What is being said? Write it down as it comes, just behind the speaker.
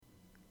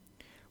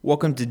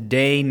Welcome to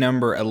day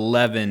number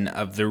 11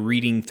 of the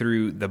Reading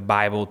Through the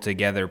Bible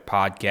Together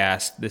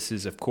podcast. This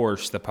is, of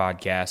course, the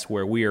podcast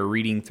where we are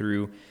reading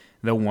through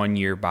the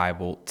one-year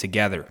Bible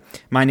together.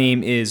 My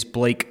name is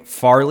Blake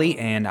Farley,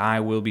 and I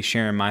will be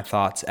sharing my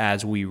thoughts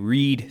as we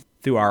read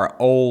through our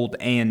Old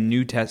and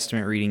New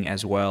Testament reading,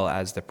 as well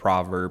as the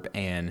proverb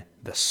and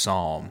the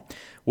psalm.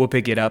 We'll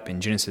pick it up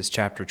in Genesis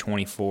chapter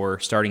 24,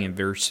 starting in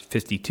verse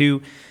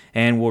 52,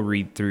 and we'll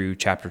read through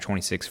chapter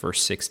 26,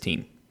 verse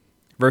 16.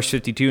 Verse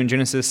 52 in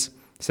Genesis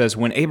says,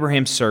 "When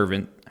Abraham's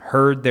servant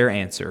heard their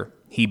answer,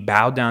 he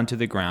bowed down to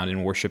the ground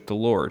and worshipped the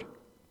Lord.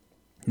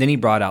 Then he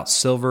brought out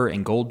silver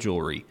and gold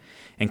jewelry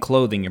and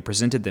clothing and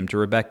presented them to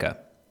Rebekah.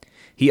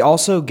 He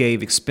also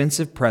gave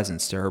expensive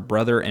presents to her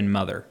brother and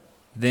mother.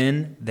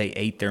 Then they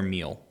ate their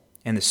meal,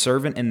 and the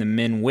servant and the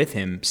men with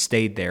him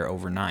stayed there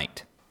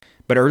overnight.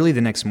 But early the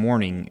next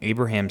morning,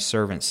 Abraham's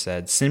servant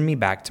said, 'Send me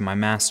back to my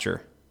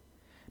master.'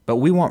 'But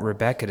we want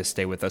Rebekah to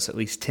stay with us at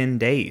least 10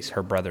 days,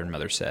 her brother and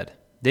mother said.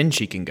 Then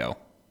she can go.'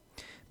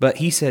 But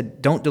he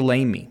said, 'Don't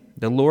delay me.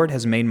 The Lord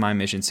has made my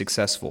mission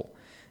successful.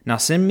 Now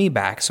send me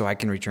back so I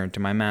can return to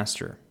my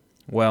master.'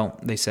 Well,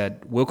 they said,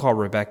 'We'll call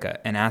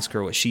Rebekah and ask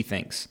her what she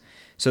thinks.'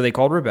 So they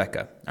called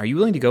Rebekah. 'Are you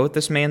willing to go with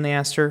this man?' they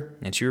asked her.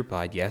 And she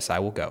replied, 'Yes, I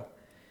will go.'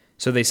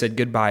 So they said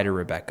goodbye to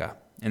Rebekah,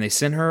 and they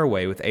sent her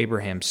away with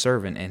Abraham's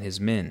servant and his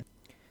men.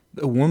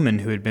 The woman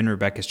who had been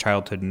Rebekah's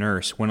childhood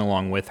nurse went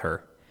along with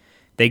her.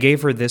 They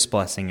gave her this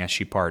blessing as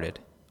she parted.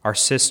 'Our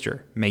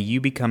sister, may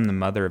you become the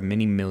mother of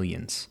many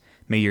millions.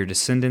 May your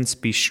descendants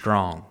be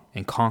strong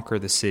and conquer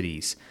the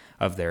cities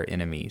of their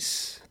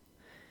enemies.'"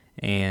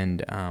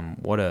 And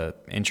what a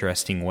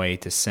interesting way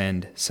to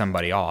send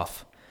somebody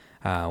off.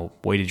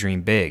 Way to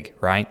dream big,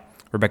 right?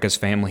 Rebekah's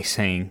family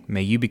saying,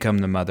 "May you become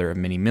the mother of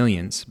many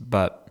millions."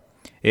 But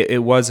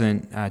it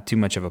wasn't too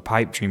much of a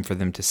pipe dream for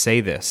them to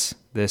say this.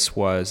 This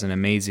was an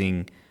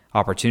amazing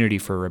opportunity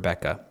for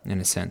Rebekah, in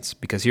a sense,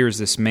 because here's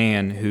this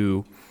man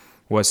who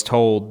was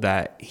told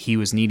that he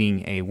was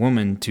needing a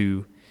woman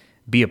to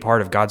be a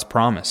part of God's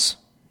promise,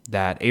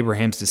 that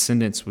Abraham's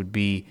descendants would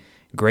be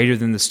greater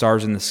than the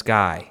stars in the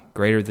sky,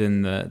 greater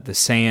than the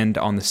sand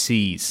on the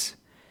seas.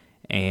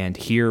 And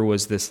here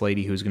was this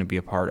lady who was going to be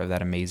a part of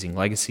that amazing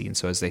legacy. And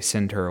so as they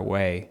send her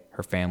away,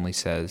 her family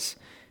says,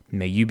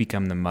 "May you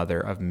become the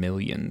mother of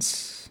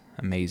millions."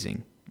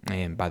 Amazing.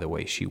 And by the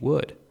way, she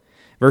would.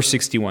 Verse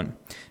 61,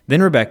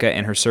 "Then Rebekah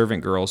and her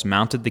servant girls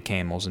mounted the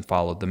camels and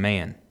followed the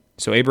man.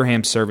 So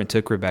Abraham's servant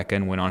took Rebekah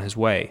and went on his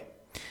way.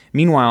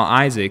 Meanwhile,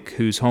 Isaac,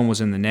 whose home was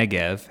in the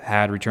Negev,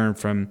 had returned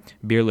from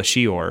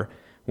Beer-Lahai.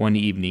 One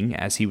evening,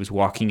 as he was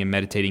walking and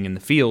meditating in the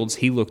fields,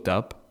 he looked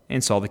up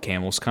and saw the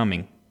camels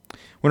coming.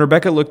 When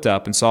Rebekah looked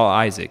up and saw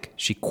Isaac,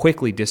 she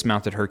quickly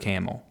dismounted her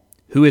camel.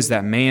 'Who is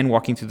that man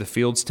walking through the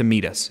fields to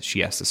meet us?'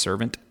 she asked the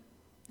servant.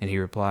 And he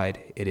replied,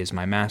 'It is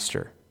my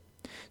master.'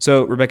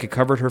 So Rebekah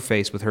covered her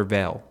face with her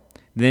veil.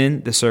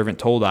 Then the servant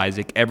told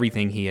Isaac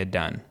everything he had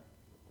done.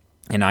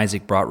 And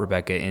Isaac brought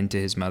Rebekah into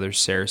his mother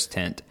Sarah's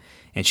tent,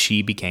 and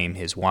she became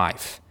his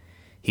wife.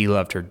 He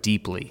loved her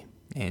deeply,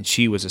 and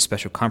she was a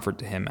special comfort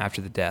to him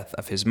after the death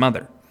of his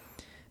mother."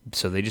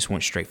 So they just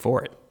went straight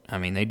for it. I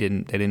mean, they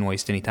didn't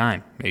waste any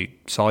time. They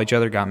saw each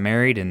other, got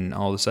married, and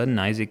all of a sudden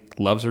Isaac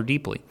loves her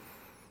deeply.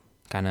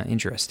 Kind of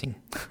interesting.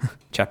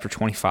 Chapter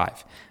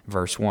 25,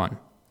 verse 1.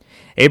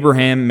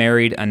 "Abraham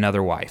married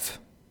another wife,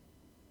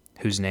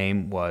 whose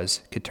name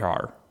was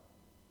Keturah."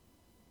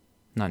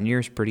 Not near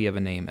as pretty of a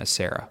name as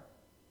Sarah.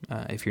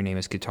 If your name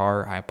is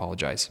Keturah, I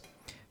apologize.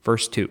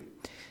 Verse 2.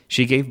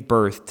 "She gave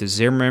birth to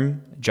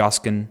Zimrim,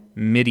 Joskan,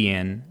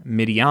 Midian,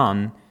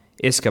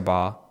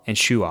 Iskabah, and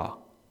Shuah.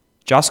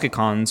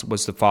 Joskakon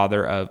was the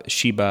father of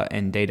Sheba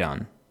and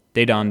Dedan.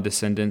 Dedan's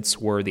descendants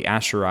were the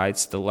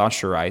Asherites, the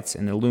Lasherites,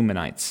 and the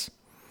Lumanites.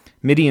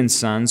 Midian's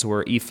sons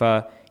were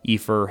Ephah,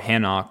 Epher,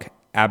 Hanok,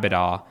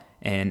 Abidah,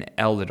 and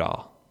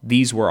Eldadah.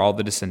 These were all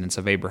the descendants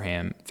of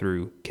Abraham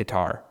through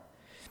Keturah."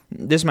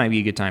 This might be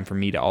a good time for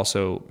me to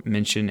also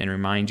mention and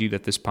remind you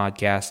that this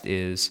podcast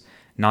is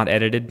not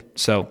edited.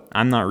 So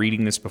I'm not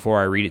reading this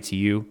before I read it to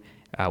you,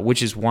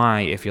 which is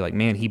why if you're like,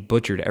 "Man, he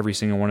butchered every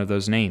single one of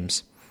those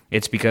names,"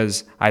 it's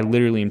because I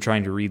literally am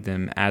trying to read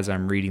them as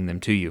I'm reading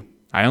them to you.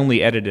 I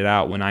only edit it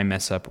out when I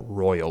mess up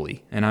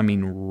royally, and I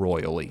mean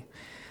royally.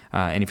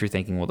 And if you're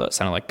thinking, well, that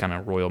sounded like kind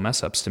of royal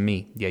mess-ups to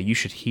me, yeah, you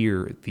should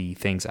hear the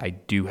things I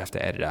do have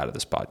to edit out of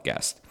this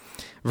podcast.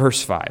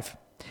 Verse 5.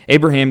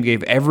 "Abraham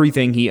gave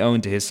everything he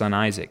owned to his son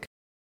Isaac.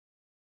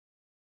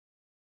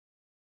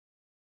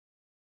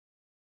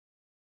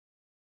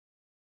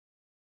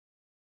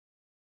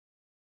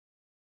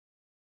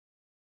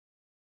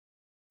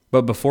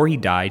 But before he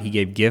died, he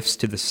gave gifts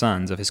to the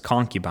sons of his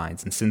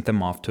concubines and sent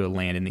them off to a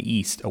land in the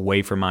east,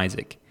 away from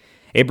Isaac.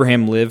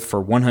 Abraham lived for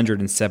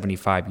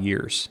 175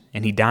 years,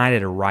 and he died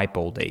at a ripe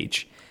old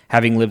age,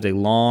 having lived a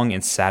long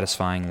and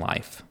satisfying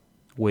life,"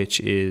 which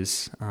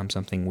is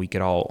something we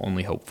could all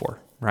only hope for,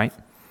 right?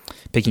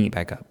 Picking it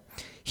back up.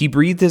 "He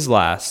breathed his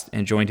last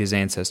and joined his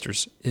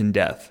ancestors in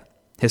death.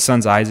 His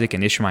sons Isaac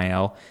and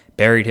Ishmael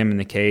buried him in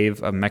the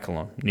cave of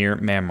Mechelon near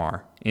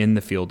Mamre, in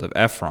the field of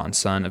Ephron,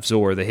 son of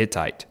Zor the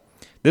Hittite.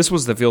 This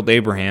was the field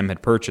Abraham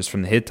had purchased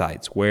from the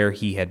Hittites, where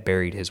he had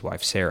buried his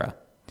wife Sarah.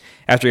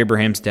 After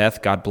Abraham's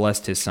death, God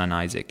blessed his son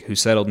Isaac, who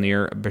settled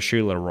near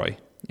Beer-lahai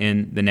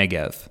in the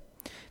Negev.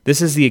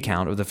 This is the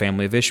account of the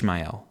family of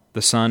Ishmael,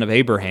 the son of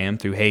Abraham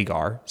through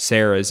Hagar,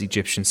 Sarah's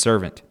Egyptian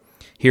servant.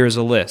 Here is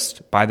a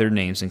list, by their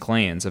names and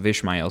clans, of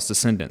Ishmael's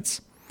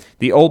descendants.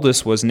 The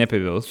oldest was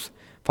Nebaioth,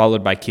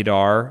 followed by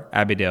Kedar,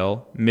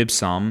 Abidel,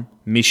 Mibsam,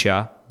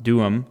 Misha,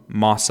 Duam,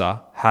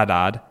 Massa,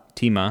 Hadad,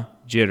 Tema,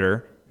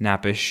 Jitter,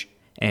 Naphish,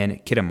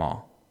 and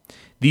Kedemah.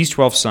 These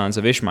 12 sons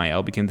of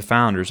Ishmael became the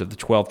founders of the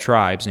 12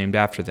 tribes named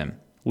after them,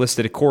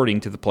 listed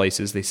according to the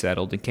places they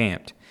settled and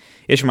camped.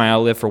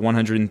 Ishmael lived for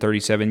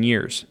 137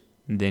 years.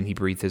 Then he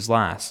breathed his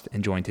last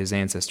and joined his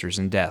ancestors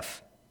in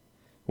death,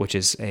 which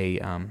is a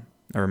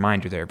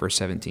reminder there, verse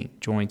 17,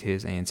 joined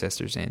his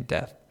ancestors in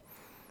death.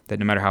 That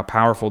no matter how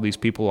powerful these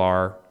people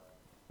are,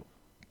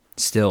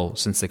 still,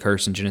 since the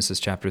curse in Genesis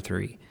chapter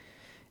 3,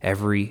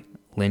 every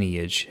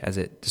lineage, as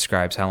it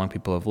describes how long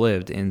people have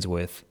lived, ends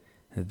with,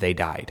 they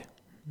died.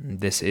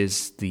 This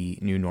is the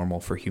new normal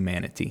for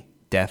humanity.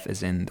 Death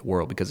is in the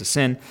world because of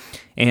sin,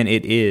 and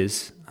it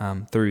is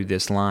through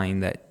this line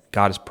that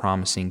God is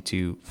promising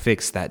to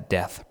fix that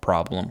death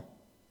problem.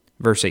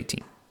 Verse 18.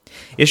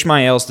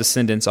 Ishmael's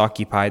descendants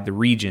occupied the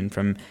region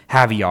from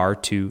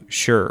Haviar to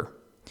Shur,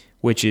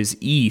 which is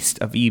east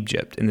of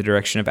Egypt in the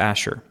direction of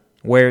Asher,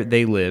 where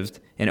they lived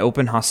in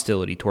open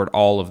hostility toward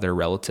all of their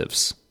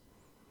relatives.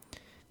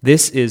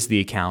 This is the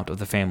account of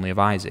the family of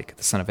Isaac,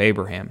 the son of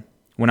Abraham.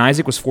 When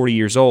Isaac was 40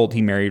 years old,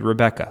 he married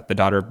Rebekah, the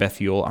daughter of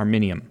Bethuel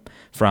Aramean,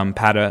 from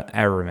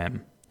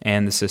Padan-aram,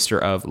 and the sister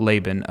of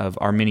Laban of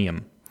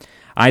Aramean.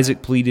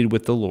 Isaac pleaded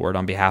with the Lord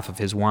on behalf of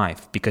his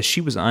wife, because she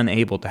was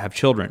unable to have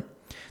children.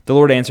 The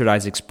Lord answered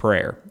Isaac's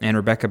prayer, and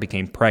Rebekah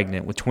became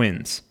pregnant with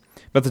twins.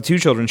 But the two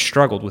children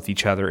struggled with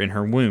each other in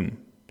her womb.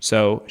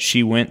 So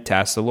she went to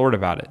ask the Lord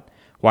about it.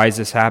 Why is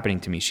this happening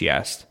to me, she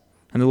asked.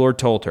 And the Lord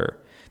told her,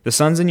 the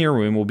sons in your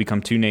womb will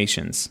become two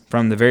nations.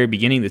 From the very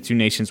beginning, the two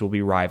nations will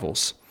be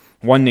rivals.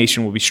 One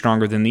nation will be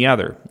stronger than the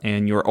other,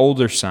 and your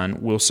older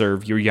son will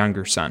serve your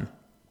younger son.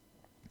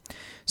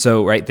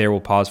 So right there, we'll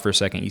pause for a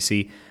second. You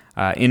see,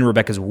 in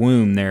Rebekah's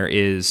womb, there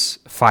is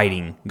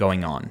fighting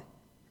going on.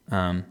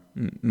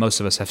 Most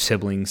of us have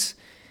siblings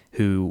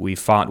who we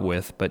fought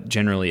with, but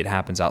generally it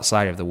happens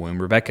outside of the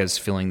womb. Rebekah's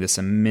feeling this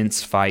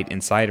immense fight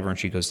inside of her, and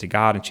she goes to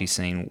God, and she's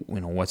saying,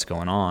 what's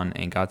going on?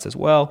 And God says,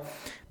 well,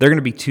 they're going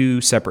to be two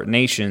separate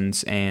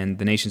nations, and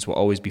the nations will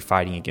always be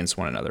fighting against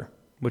one another,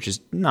 which is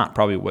not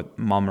probably what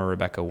Mama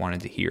Rebekah wanted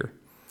to hear.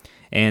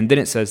 And then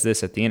it says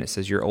this at the end. It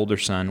says, your older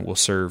son will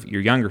serve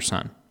your younger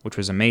son, which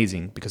was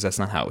amazing because that's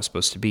not how it was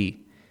supposed to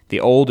be. The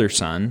older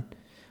son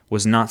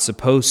was not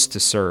supposed to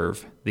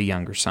serve the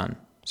younger son.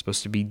 It was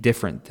supposed to be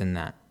different than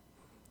that.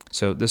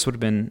 So this would have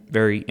been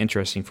very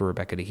interesting for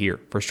Rebekah to hear.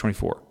 Verse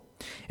 24.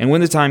 And when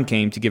the time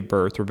came to give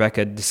birth,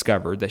 Rebekah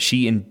discovered that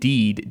she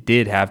indeed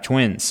did have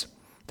twins.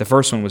 The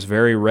first one was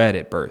very red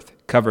at birth,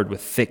 covered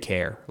with thick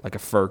hair, like a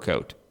fur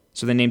coat.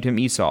 So they named him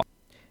Esau.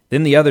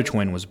 Then the other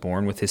twin was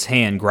born with his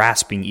hand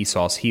grasping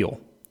Esau's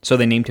heel. So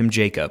they named him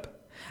Jacob.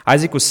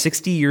 Isaac was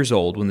 60 years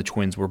old when the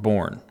twins were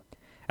born.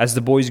 As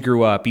the boys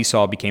grew up,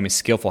 Esau became a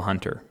skillful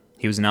hunter.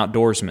 He was an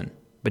outdoorsman.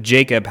 But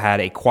Jacob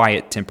had a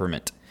quiet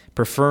temperament,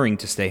 preferring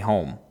to stay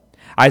home.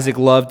 Isaac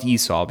loved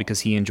Esau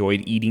because he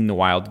enjoyed eating the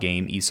wild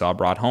game Esau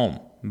brought home.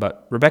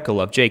 But Rebekah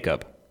loved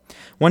Jacob.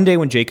 One day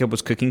when Jacob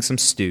was cooking some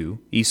stew,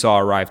 Esau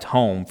arrived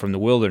home from the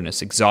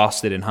wilderness,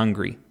 exhausted and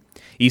hungry.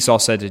 Esau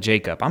said to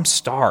Jacob, I'm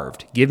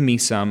starved. Give me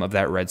some of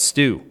that red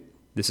stew.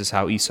 This is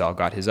how Esau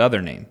got his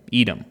other name,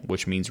 Edom,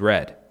 which means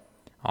red.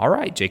 All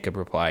right, Jacob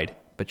replied,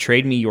 but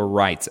trade me your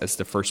rights as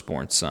the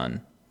firstborn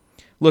son.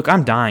 Look,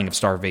 I'm dying of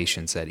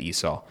starvation, said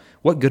Esau.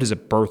 What good is a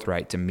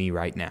birthright to me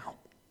right now?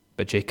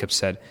 But Jacob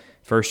said,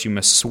 first you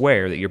must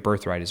swear that your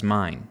birthright is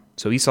mine.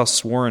 So Esau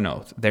swore an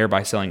oath,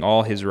 thereby selling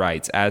all his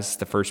rights as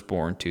the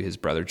firstborn to his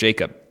brother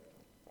Jacob.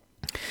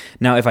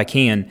 Now, if I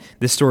can,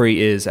 this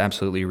story is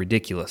absolutely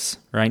ridiculous,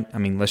 right? I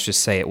mean, let's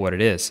just say it what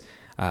it is.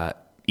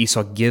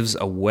 Esau gives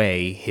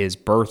away his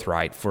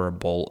birthright for a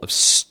bowl of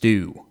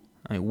stew.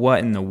 I mean, what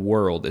in the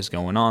world is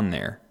going on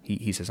there?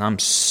 He says, I'm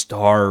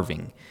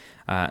starving.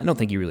 I don't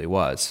think he really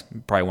was.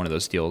 Probably one of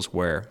those deals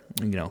where,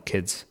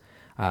 kids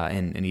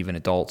and even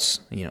adults,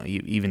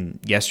 even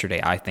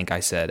yesterday, I think I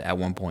said at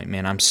one point,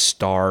 man, I'm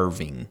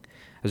starving.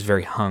 I was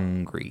very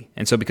hungry.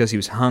 And so because he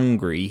was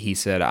hungry, he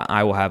said,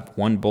 I will have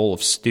one bowl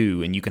of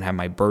stew and you can have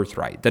my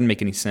birthright. Doesn't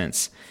make any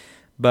sense.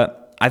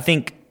 But I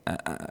think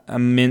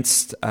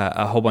amidst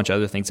a whole bunch of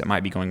other things that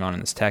might be going on in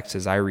this text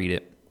as I read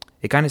it,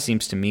 it kind of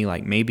seems to me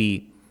like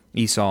maybe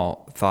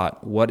Esau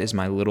thought, what is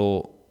my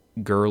little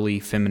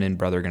girly feminine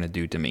brother going to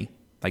do to me?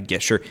 Like, yeah,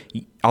 sure,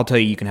 I'll tell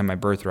you can have my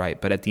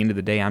birthright, but at the end of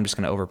the day, I'm just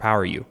going to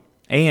overpower you.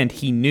 And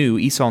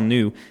Esau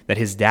knew that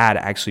his dad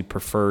actually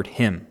preferred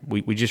him.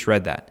 We just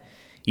read that.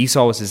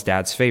 Esau was his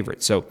dad's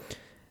favorite. So,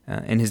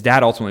 and his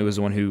dad ultimately was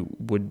the one who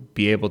would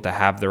be able to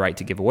have the right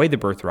to give away the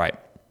birthright.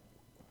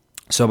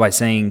 So by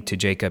saying to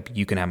Jacob,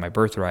 you can have my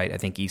birthright, I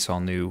think Esau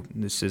knew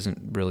this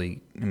isn't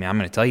really, I'm going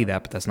to tell you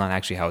that, but that's not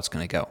actually how it's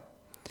going to go.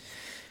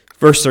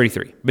 Verse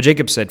 33, but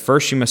Jacob said,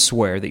 first you must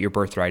swear that your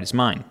birthright is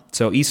mine.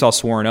 So Esau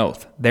swore an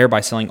oath, thereby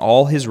selling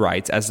all his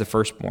rights as the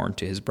firstborn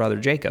to his brother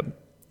Jacob.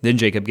 Then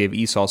Jacob gave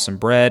Esau some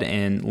bread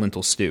and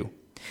lentil stew.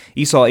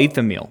 Esau ate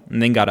the meal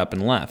and then got up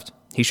and left.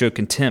 He showed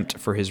contempt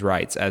for his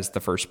rights as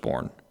the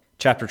firstborn.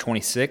 Chapter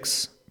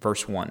 26,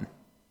 verse 1.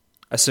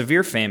 A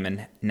severe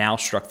famine now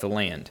struck the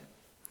land,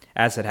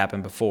 as had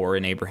happened before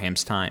in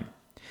Abraham's time.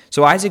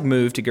 So Isaac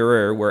moved to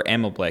Gerar, where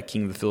Amalek,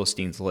 king of the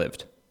Philistines,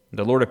 lived.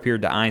 The Lord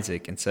appeared to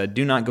Isaac and said,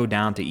 do not go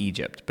down to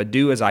Egypt, but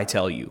do as I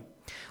tell you.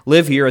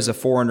 Live here as a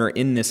foreigner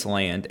in this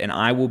land, and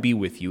I will be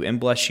with you and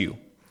bless you.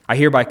 I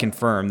hereby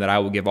confirm that I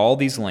will give all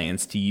these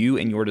lands to you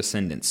and your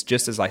descendants,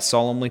 just as I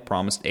solemnly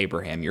promised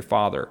Abraham your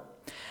father.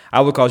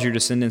 I will cause your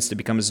descendants to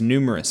become as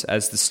numerous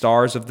as the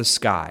stars of the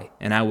sky,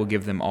 and I will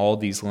give them all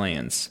these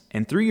lands.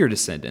 And through your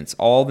descendants,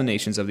 all the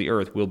nations of the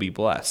earth will be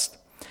blessed.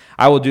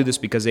 I will do this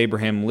because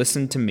Abraham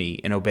listened to me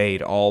and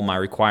obeyed all my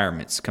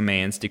requirements,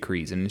 commands,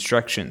 decrees, and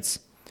instructions.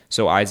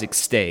 So Isaac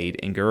stayed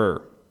in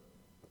Gerar.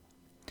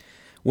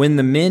 When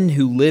the men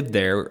who lived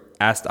there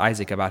asked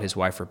Isaac about his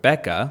wife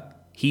Rebekah,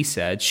 he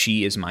said,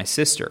 she is my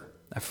sister.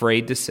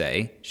 Afraid to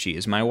say, she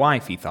is my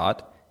wife, he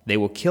thought. They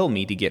will kill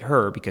me to get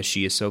her because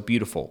she is so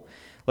beautiful.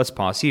 Let's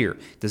pause here.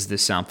 Does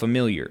this sound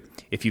familiar?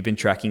 If you've been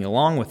tracking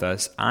along with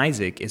us,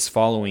 Isaac is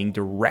following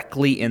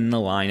directly in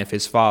the line of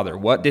his father.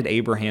 What did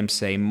Abraham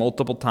say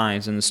multiple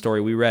times in the story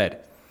we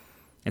read?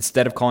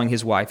 Instead of calling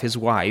his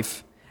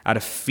wife, out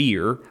of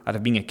fear, out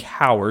of being a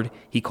coward,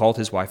 he called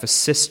his wife a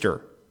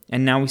sister.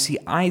 And now we see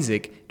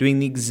Isaac doing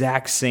the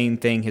exact same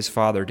thing his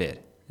father did.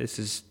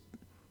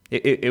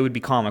 It would be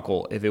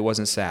comical if it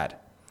wasn't sad.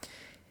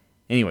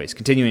 Anyways,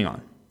 continuing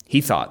on.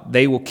 He thought,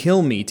 they will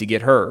kill me to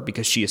get her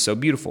because she is so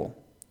beautiful.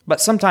 But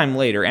sometime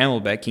later,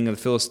 Amalek, king of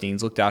the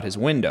Philistines, looked out his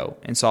window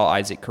and saw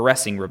Isaac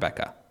caressing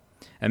Rebekah.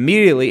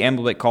 Immediately,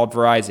 Amalek called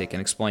for Isaac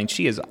and explained,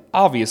 she is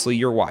obviously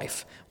your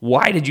wife.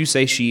 Why did you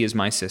say she is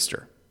my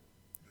sister?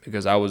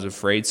 Because I was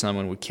afraid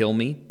someone would kill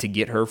me to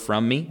get her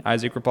from me,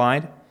 Isaac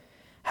replied.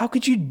 How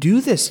could you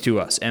do this to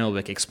us?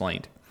 Amalek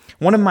explained.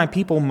 One of my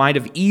people might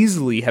have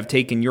easily have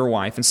taken your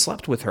wife and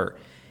slept with her,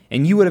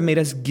 and you would have made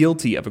us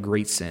guilty of a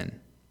great sin.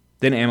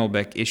 Then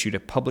Amalek issued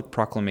a public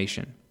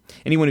proclamation.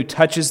 Anyone who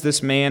touches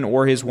this man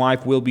or his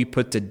wife will be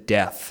put to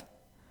death.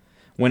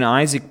 When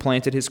Isaac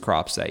planted his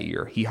crops that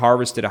year, he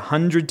harvested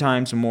 100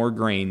 times more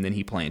grain than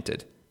he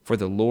planted, for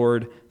the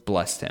Lord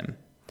blessed him.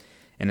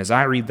 And as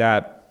I read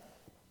that,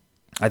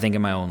 I think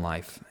in my own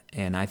life,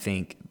 and I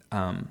think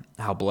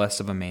how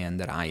blessed of a man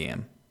that I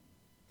am.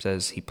 It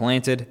says he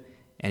planted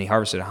and he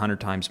harvested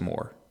 100 times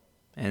more.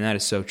 And that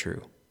is so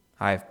true.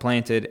 I have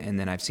planted and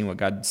then I've seen what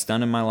God's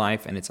done in my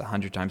life, and it's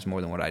 100 times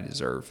more than what I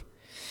deserve.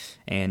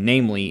 And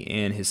namely,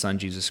 in his son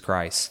Jesus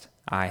Christ,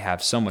 I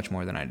have so much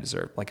more than I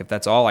deserve. Like if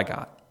that's all I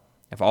got,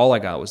 if all I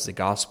got was the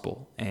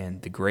gospel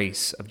and the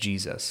grace of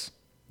Jesus,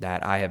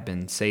 that I have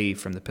been saved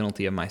from the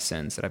penalty of my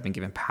sins, that I've been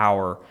given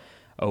power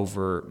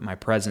over my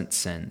present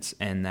sins,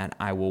 and that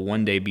I will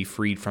one day be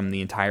freed from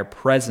the entire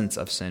presence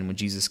of sin when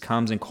Jesus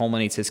comes and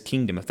culminates his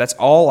kingdom. If that's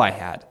all I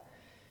had,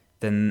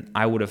 then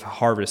I would have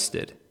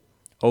harvested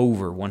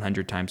over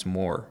 100 times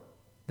more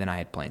than I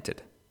had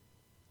planted.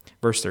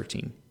 Verse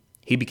 13,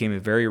 he became a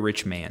very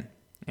rich man,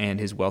 and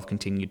his wealth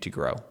continued to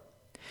grow.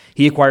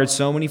 He acquired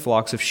so many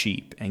flocks of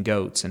sheep and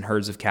goats and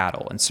herds of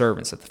cattle and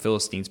servants that the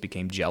Philistines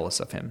became jealous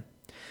of him.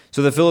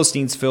 So the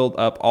Philistines filled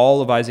up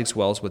all of Isaac's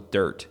wells with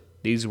dirt.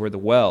 These were the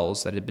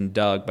wells that had been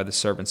dug by the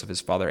servants of his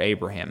father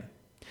Abraham.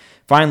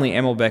 Finally,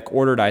 Amalek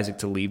ordered Isaac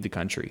to leave the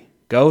country.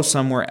 Go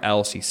somewhere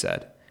else, he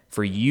said,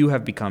 for you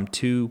have become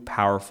too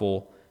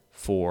powerful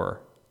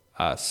for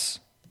us.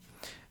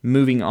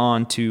 Moving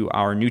on to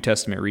our New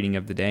Testament reading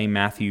of the day,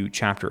 Matthew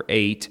chapter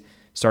 8,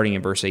 starting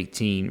in verse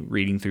 18,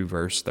 reading through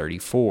verse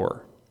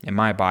 34. In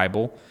my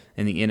Bible,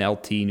 in the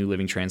NLT New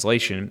Living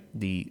Translation,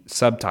 the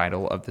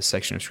subtitle of this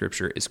section of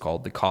Scripture is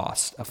called The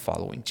Cost of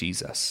Following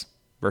Jesus.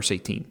 Verse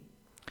 18.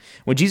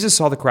 When Jesus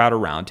saw the crowd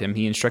around him,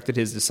 he instructed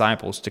his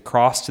disciples to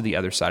cross to the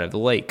other side of the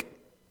lake.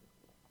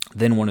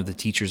 Then one of the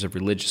teachers of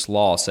religious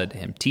law said to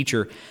him,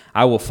 Teacher,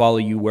 I will follow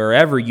you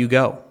wherever you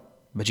go.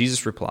 But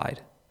Jesus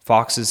replied,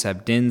 Foxes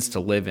have dens to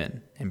live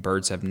in, and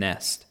birds have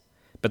nests,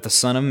 but the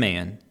Son of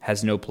Man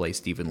has no place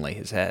to even lay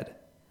his head.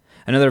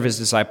 Another of his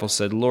disciples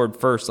said, Lord,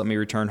 first let me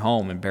return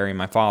home and bury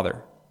my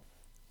father.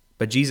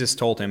 But Jesus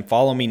told him,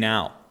 Follow me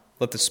now.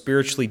 Let the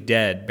spiritually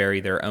dead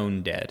bury their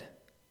own dead.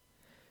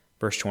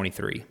 Verse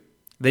 23.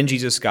 Then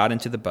Jesus got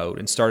into the boat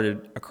and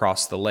started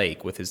across the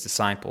lake with his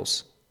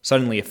disciples.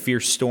 Suddenly a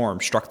fierce storm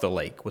struck the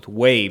lake, with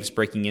waves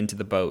breaking into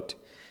the boat.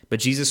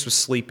 But Jesus was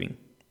sleeping.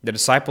 The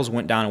disciples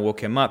went down and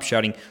woke him up,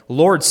 shouting,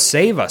 Lord,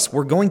 save us!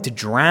 We're going to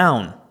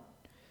drown!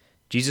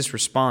 Jesus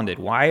responded,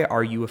 Why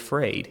are you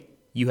afraid?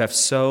 You have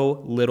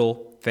so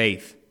little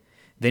faith.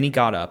 Then he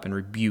got up and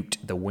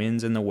rebuked the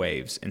winds and the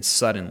waves, and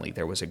suddenly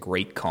there was a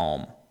great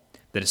calm.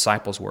 The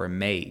disciples were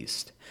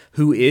amazed.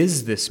 Who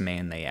is this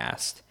man? They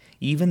asked.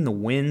 Even the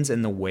winds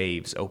and the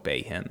waves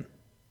obey him.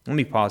 Let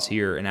me pause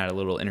here and add a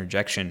little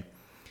interjection.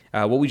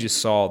 What we just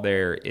saw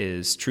there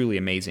is truly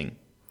amazing.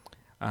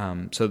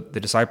 So the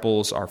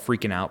disciples are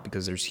freaking out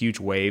because there's huge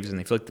waves and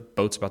they feel like the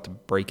boat's about to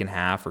break in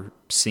half or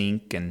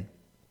sink, and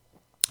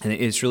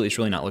it's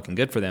really not looking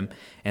good for them.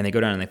 And they go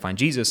down and they find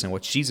Jesus, and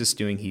what's Jesus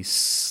doing? He's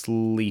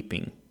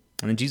sleeping.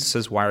 And then Jesus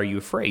says, "Why are you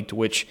afraid?" To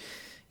which,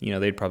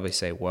 they'd probably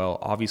say, "Well,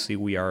 obviously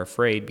we are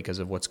afraid because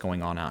of what's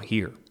going on out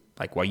here.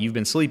 Like, while you've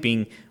been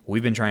sleeping,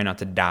 we've been trying not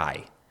to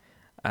die."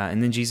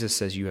 And then Jesus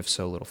says, "You have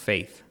so little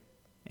faith."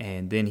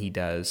 And then he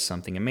does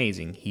something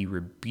amazing. He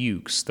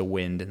rebukes the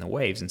wind and the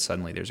waves, and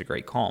suddenly there's a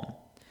great calm.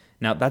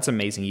 Now, that's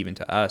amazing even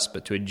to us,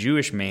 but to a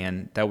Jewish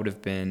man, that would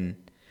have been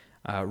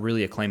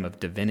really a claim of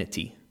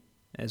divinity.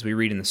 As we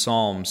read in the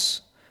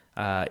Psalms,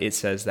 it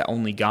says that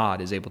only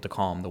God is able to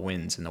calm the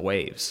winds and the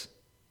waves.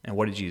 And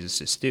what did Jesus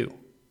just do?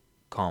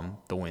 Calm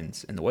the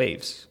winds and the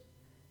waves.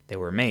 They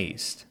were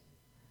amazed.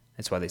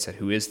 That's why they said,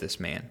 "Who is this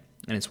man?"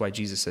 And it's why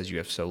Jesus says you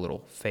have so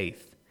little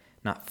faith.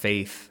 Not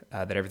faith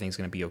that everything's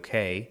going to be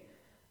okay,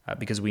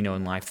 because we know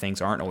in life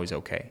things aren't always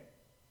okay,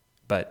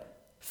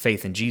 but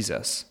faith in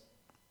Jesus.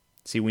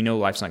 See, we know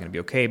life's not going to be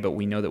okay, but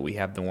we know that we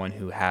have the one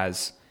who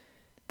has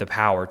the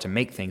power to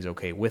make things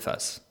okay with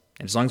us.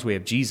 And as long as we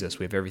have Jesus,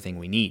 we have everything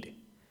we need.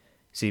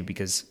 See,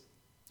 because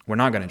we're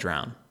not going to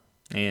drown.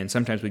 And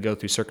sometimes we go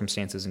through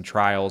circumstances and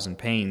trials and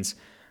pains,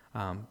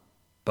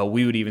 but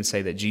we would even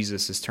say that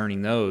Jesus is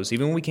turning those,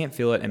 even when we can't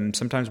feel it, and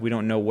sometimes we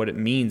don't know what it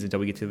means until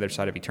we get to the other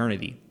side of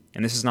eternity.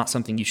 And this is not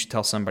something you should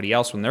tell somebody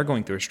else when they're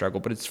going through a struggle,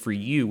 but it's for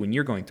you when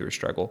you're going through a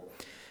struggle.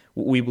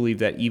 We believe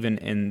that even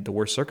in the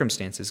worst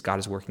circumstances, God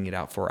is working it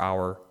out for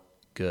our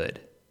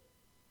good.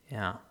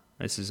 Yeah,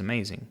 this is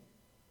amazing.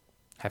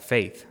 Have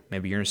faith.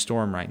 Maybe you're in a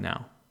storm right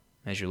now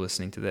as you're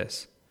listening to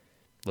this.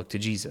 Look to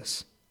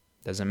Jesus.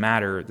 Doesn't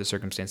matter the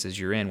circumstances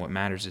you're in. What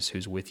matters is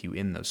who's with you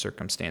in those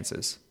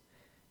circumstances.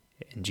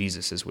 And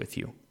Jesus is with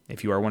you.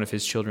 If you are one of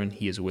his children,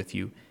 he is with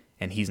you,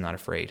 and he's not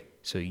afraid.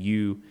 So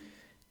you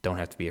don't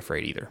have to be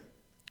afraid either.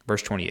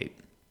 Verse 28.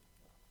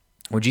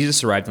 When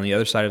Jesus arrived on the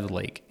other side of the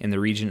lake, in the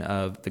region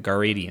of the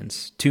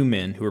Gerasens, 2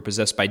 men who were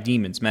possessed by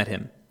demons met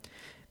him.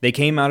 They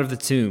came out of the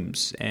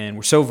tombs and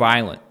were so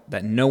violent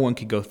that no one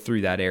could go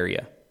through that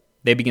area.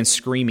 They began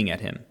screaming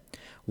at him,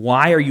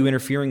 "Why are you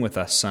interfering with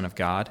us, Son of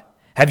God?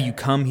 Have you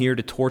come here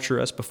to torture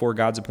us before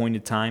God's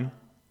appointed time?"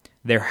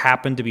 There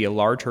happened to be a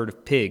large herd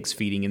of pigs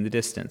feeding in the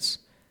distance.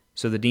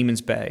 So the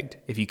demons begged,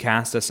 "If you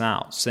cast us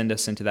out, send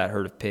us into that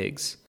herd of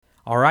pigs."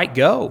 "All right,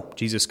 go,"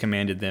 Jesus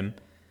commanded them.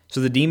 So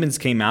the demons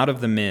came out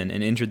of the men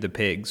and entered the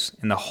pigs,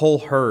 and the whole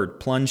herd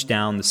plunged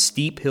down the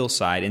steep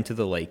hillside into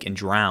the lake and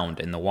drowned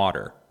in the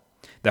water.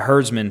 The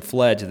herdsmen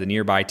fled to the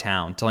nearby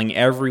town, telling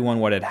everyone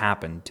what had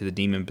happened to the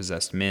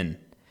demon-possessed men.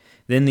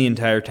 Then the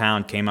entire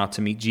town came out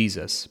to meet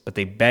Jesus, but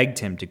they begged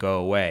him to go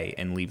away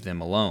and leave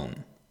them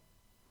alone.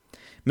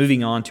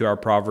 Moving on to our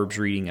Proverbs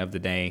reading of the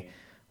day,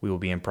 we will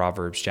be in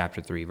Proverbs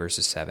chapter 3,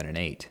 verses 7 and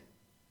 8.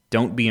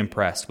 Don't be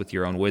impressed with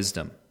your own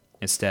wisdom.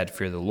 Instead,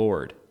 fear the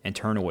Lord and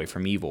turn away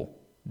from evil.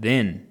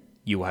 Then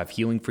you will have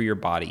healing for your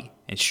body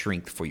and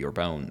strength for your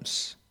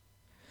bones.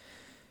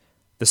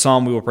 The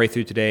psalm we will pray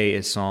through today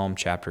is Psalm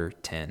chapter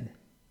 10.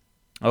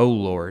 O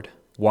Lord,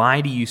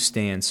 why do you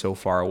stand so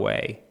far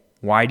away?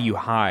 Why do you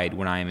hide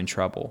when I am in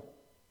trouble?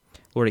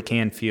 Lord, it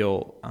can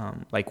feel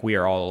like we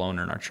are all alone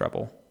in our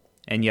trouble.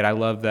 And yet I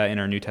love that in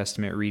our New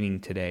Testament reading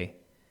today,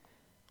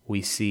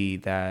 we see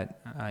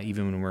that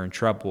even when we're in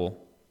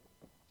trouble,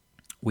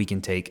 we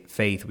can take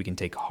faith, we can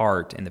take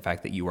heart in the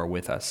fact that you are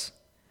with us.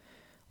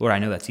 Lord, I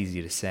know that's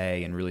easy to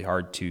say and really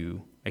hard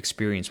to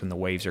experience when the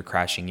waves are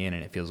crashing in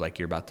and it feels like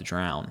you're about to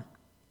drown,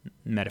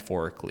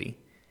 metaphorically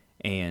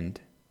and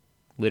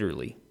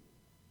literally.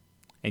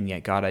 And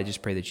yet, God, I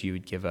just pray that you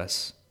would give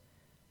us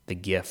the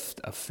gift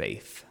of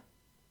faith,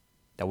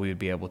 that we would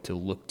be able to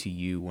look to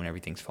you when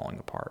everything's falling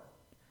apart.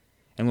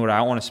 And Lord,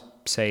 I want to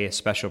say a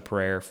special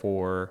prayer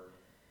for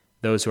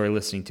those who are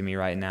listening to me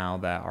right now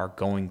that are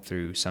going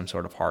through some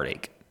sort of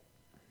heartache,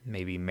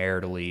 maybe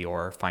maritally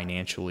or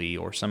financially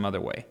or some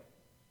other way.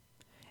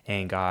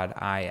 And God,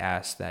 I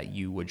ask that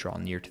you would draw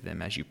near to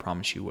them as you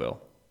promise you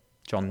will.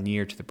 Draw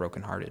near to the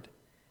brokenhearted.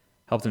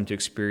 Help them to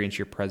experience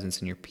your presence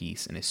and your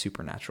peace in a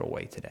supernatural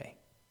way today.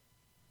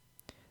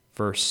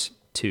 Verse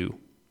 2.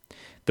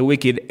 The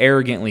wicked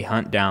arrogantly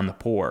hunt down the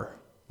poor.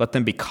 Let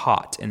them be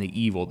caught in the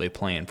evil they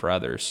plan for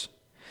others.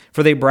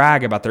 For they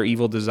brag about their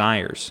evil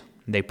desires.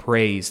 They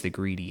praise the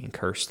greedy and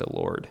curse the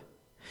Lord.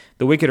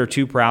 The wicked are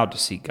too proud to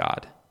seek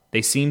God.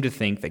 They seem to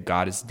think that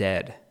God is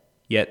dead,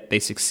 yet they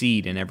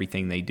succeed in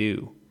everything they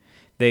do.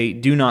 They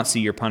do not see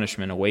your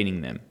punishment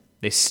awaiting them.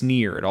 They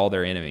sneer at all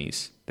their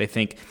enemies. They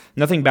think,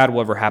 nothing bad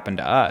will ever happen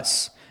to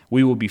us.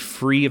 We will be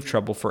free of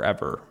trouble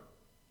forever.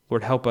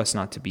 Lord, help us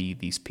not to be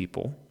these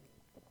people.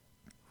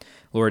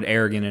 Lord,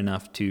 arrogant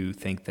enough to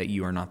think that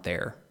you are not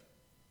there.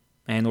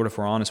 And Lord, if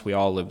we're honest, we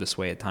all live this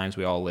way at times.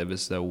 We all live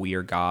as though we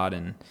are God,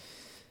 and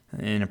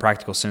in a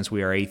practical sense,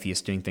 we are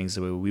atheists doing things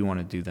the way we want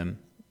to do them,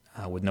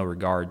 with no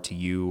regard to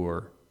you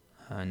or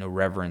no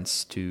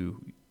reverence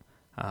to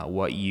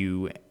what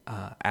you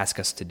ask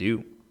us to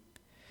do.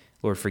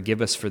 Lord,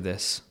 forgive us for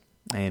this.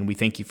 And we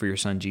thank you for your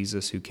Son,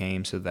 Jesus, who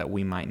came so that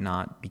we might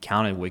not be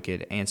counted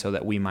wicked and so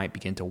that we might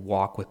begin to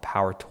walk with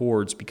power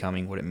towards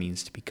becoming what it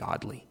means to be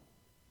godly.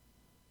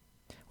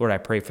 Lord, I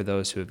pray for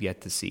those who have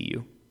yet to see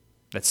you,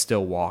 that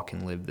still walk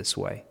and live this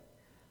way.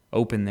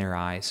 Open their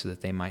eyes so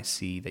that they might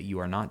see that you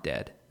are not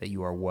dead, that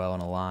you are well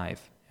and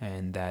alive,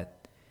 and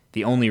that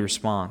the only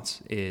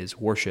response is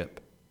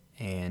worship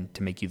and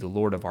to make you the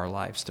Lord of our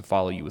lives, to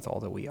follow you with all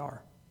that we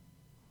are.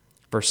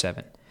 Verse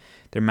 7,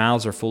 their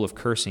mouths are full of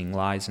cursing,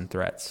 lies, and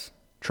threats.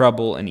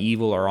 Trouble and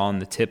evil are on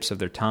the tips of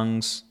their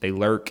tongues. They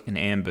lurk in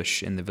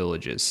ambush in the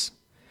villages,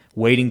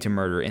 waiting to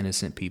murder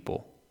innocent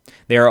people.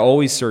 They are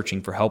always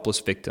searching for helpless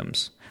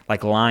victims,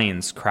 like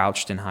lions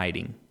crouched in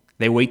hiding.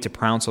 They wait to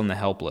pounce on the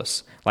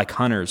helpless. Like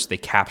hunters, they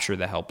capture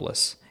the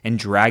helpless and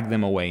drag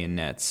them away in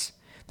nets.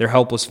 Their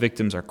helpless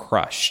victims are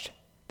crushed.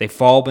 They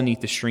fall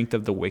beneath the strength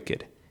of the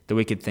wicked. The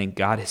wicked think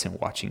God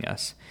isn't watching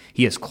us.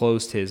 He has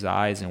closed his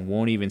eyes and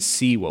won't even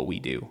see what we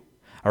do.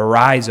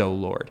 Arise, O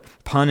Lord.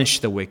 Punish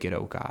the wicked,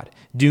 O God.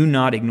 Do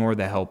not ignore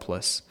the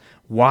helpless.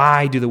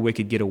 Why do the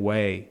wicked get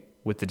away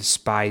with the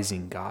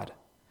despising God?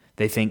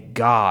 They think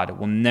God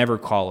will never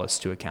call us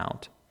to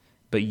account.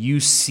 But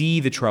you see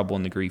the trouble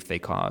and the grief they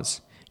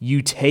cause.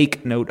 You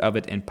take note of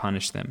it and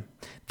punish them.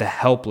 The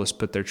helpless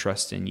put their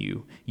trust in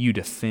you. You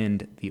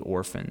defend the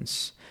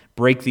orphans.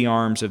 Break the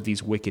arms of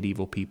these wicked,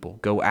 evil people.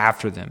 Go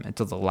after them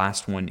until the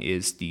last one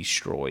is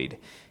destroyed.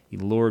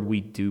 Lord, we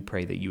do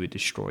pray that you would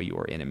destroy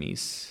your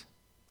enemies.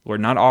 Lord,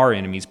 not our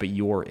enemies, but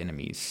your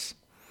enemies.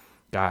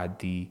 God,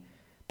 the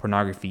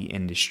pornography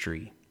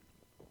industry,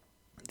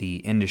 the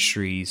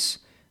industries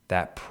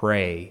that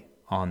prey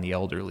on the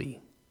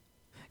elderly.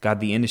 God,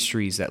 the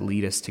industries that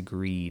lead us to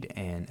greed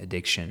and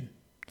addiction.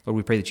 Lord,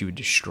 we pray that you would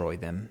destroy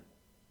them.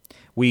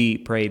 We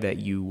pray that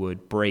you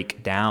would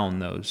break down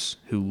those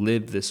who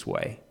live this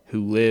way,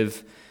 who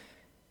live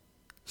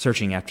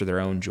searching after their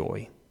own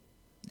joy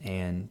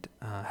and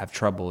have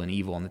trouble and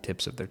evil on the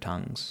tips of their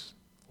tongues.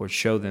 Lord,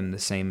 show them the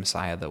same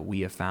Messiah that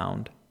we have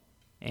found.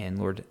 And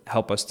Lord,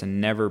 help us to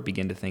never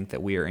begin to think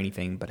that we are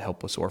anything but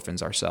helpless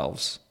orphans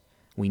ourselves.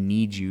 We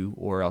need you,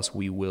 or else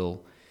we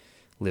will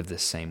live the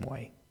same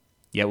way.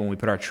 Yet when we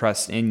put our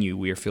trust in you,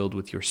 we are filled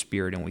with your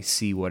Spirit and we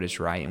see what is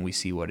right and we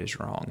see what is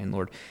wrong. And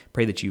Lord,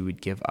 pray that you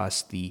would give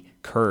us the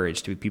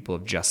courage to be people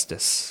of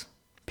justice,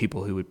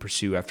 people who would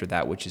pursue after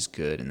that which is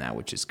good and that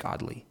which is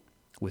godly,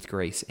 with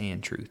grace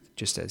and truth,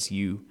 just as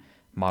you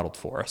modeled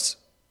for us.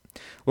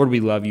 Lord, we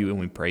love you and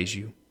we praise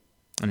you.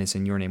 And it's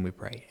in your name we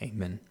pray.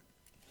 Amen.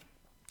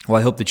 Well,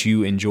 I hope that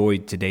you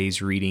enjoyed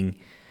today's reading.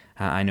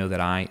 I know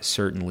that I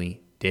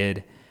certainly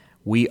did.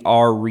 We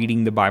are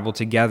reading the Bible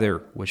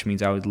together, which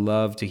means I would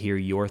love to hear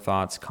your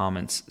thoughts,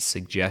 comments,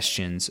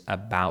 suggestions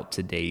about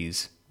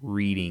today's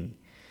reading.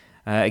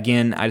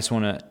 Again, I just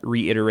want to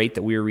reiterate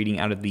that we are reading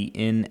out of the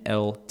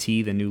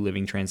NLT, the New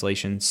Living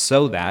Translation,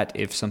 so that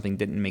if something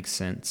didn't make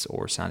sense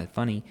or sounded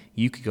funny,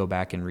 you could go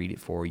back and read it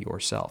for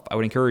yourself. I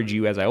would encourage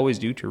you, as I always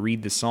do, to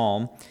read the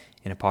psalm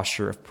in a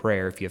posture of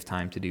prayer if you have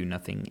time to do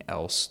nothing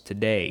else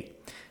today.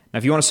 Now,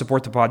 if you want to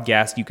support the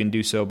podcast, you can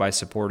do so by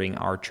supporting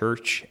our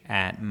church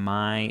at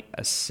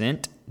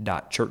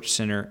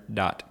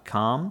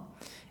myascent.churchcenter.com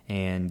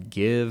and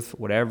give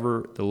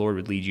whatever the Lord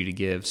would lead you to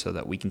give so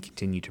that we can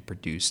continue to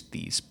produce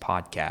these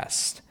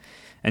podcasts.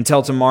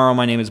 Until tomorrow,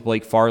 my name is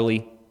Blake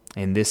Farley,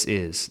 and this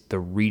is the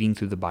Reading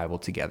Through the Bible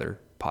Together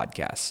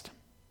podcast.